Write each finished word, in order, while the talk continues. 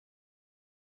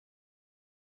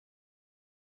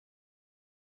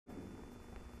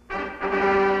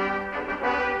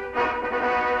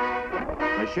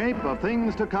shape of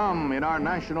things to come in our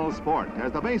national sport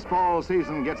as the baseball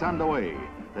season gets underway.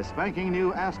 The spanking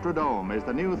new Astrodome is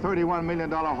the new $31 million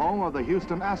home of the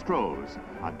Houston Astros,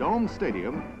 a domed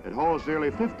stadium that holds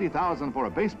nearly 50,000 for a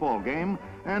baseball game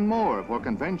and more for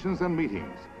conventions and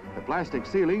meetings. The plastic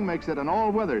ceiling makes it an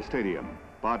all-weather stadium,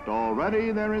 but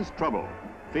already there is trouble.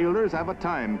 Fielders have a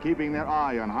time keeping their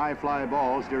eye on high-fly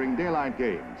balls during daylight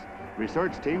games.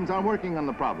 Research teams are working on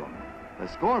the problem. The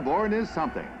scoreboard is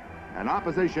something. An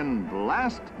opposition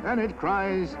blast, and it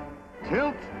cries,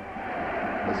 tilt.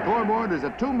 The scoreboard is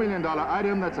a $2 million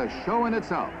item that's a show in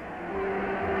itself.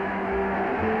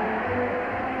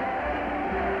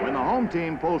 When the home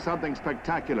team pulls something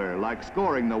spectacular, like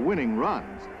scoring the winning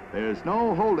runs, there's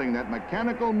no holding that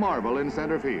mechanical marvel in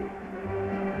center field.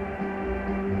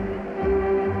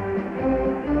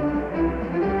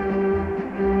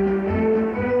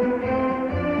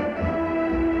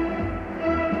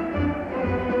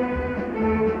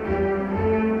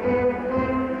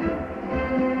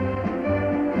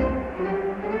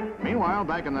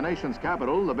 Back in the nation's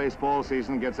capital, the baseball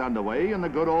season gets underway in the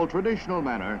good old traditional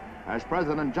manner as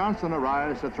President Johnson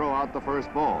arrives to throw out the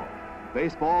first ball.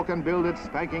 Baseball can build its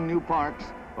spanking new parks,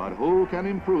 but who can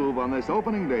improve on this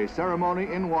opening day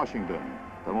ceremony in Washington,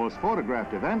 the most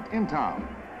photographed event in town?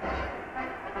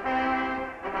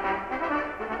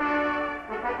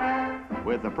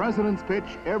 With the president's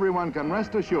pitch, everyone can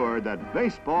rest assured that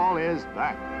baseball is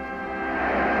back.